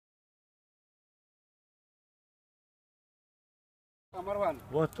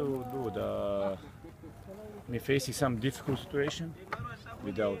What to do? Me facing some difficult situation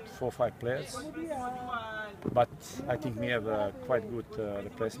without 4 or 5 players, but I think we have a quite good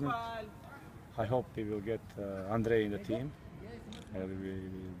replacement. I hope we will get Andre in the team. It will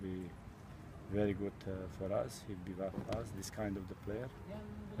be very good for us. He'll be with us, this kind of the player.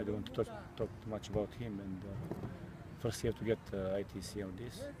 I don't want to talk too much about him, and first you have to get ITC on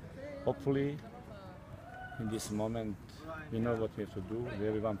this. Hopefully, in this moment, we know what we have to do.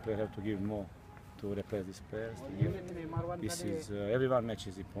 Every one player have to give more to replace these players. This is every one match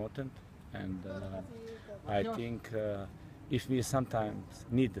is important, and I think if we sometimes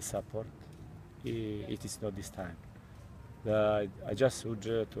need the support, it is not this time. I just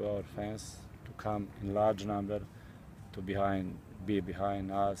urge to our fans to come in large number, to be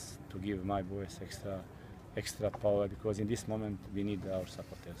behind us, to give my boys extra power, because in this moment we need our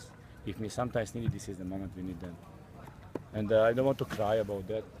supporters. If we sometimes need it, this is the moment we need them. And I don't want to cry about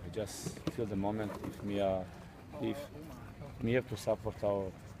that. I just feel the moment. If we have to support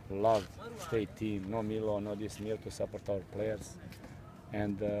our loved state team, no Milo, no this, we have to support our players,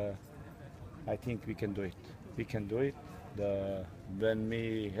 and I think we can do it. We can do it. When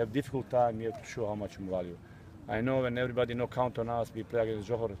we have difficult time, we have to show how much we value. I know when everybody count on us, we play against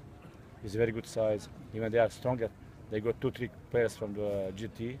Johor. It's very good size. Even they are stronger. They got 2-3 players from the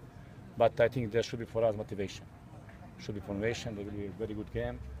GT. But I think there should be for us motivation. Should be motivation. There will be a very good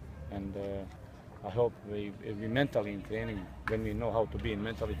game, and I hope we mentally in training. When we know how to be in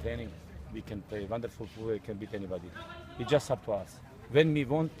mentally training, we can play wonderful football. We can beat anybody. It's just up to us. When we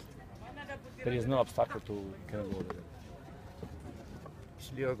want, there is no obstacle to can go over there.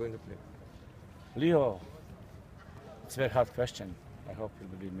 Is Leo going to play? Leo, it's a very hard question. I hope it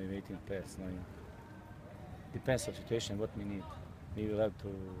will be maybe 18 players. Depends on the situation, what we need. We will have to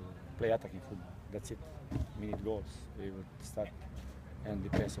play attacking football. That's it. We need goals. We will start, and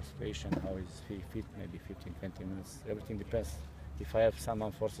depends on the situation, how is he fit, maybe 15-20 minutes. Everything depends. If I have some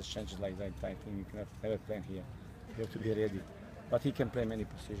unforced changes like that, I think we cannot never play here. We have to be ready. But he can play many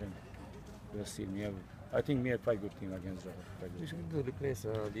positions. We'll see. I think we have quite good team against Johor. Who's going to replace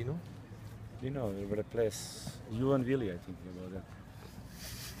Dino? Dino will replace you and Willie, I think, about that.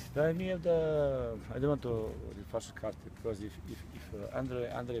 I don't want to reverse card, because if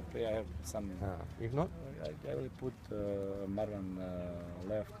Andre play, I have some. If not, I will put Marwan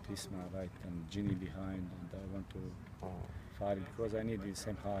left, Isma right, and Ginny behind, and I want to fire it because I need the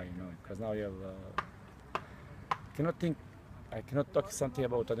same high, Because now you have. I cannot talk something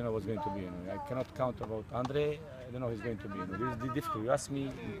about. I don't know what's going to be. I cannot count about Andre. I don't know who's going to be. This is difficult. You ask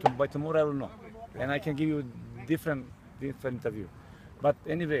me by tomorrow, I will know, and I can give you different interview. But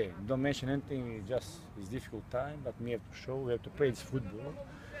anyway, don't mention anything. It's difficult time, but we have to show. We have to play this football.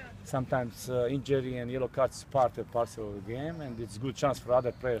 Sometimes injury and yellow cards is part and parcel of the game, and it's a good chance for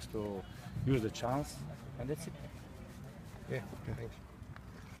other players to use the chance, and that's it. Yeah, thanks.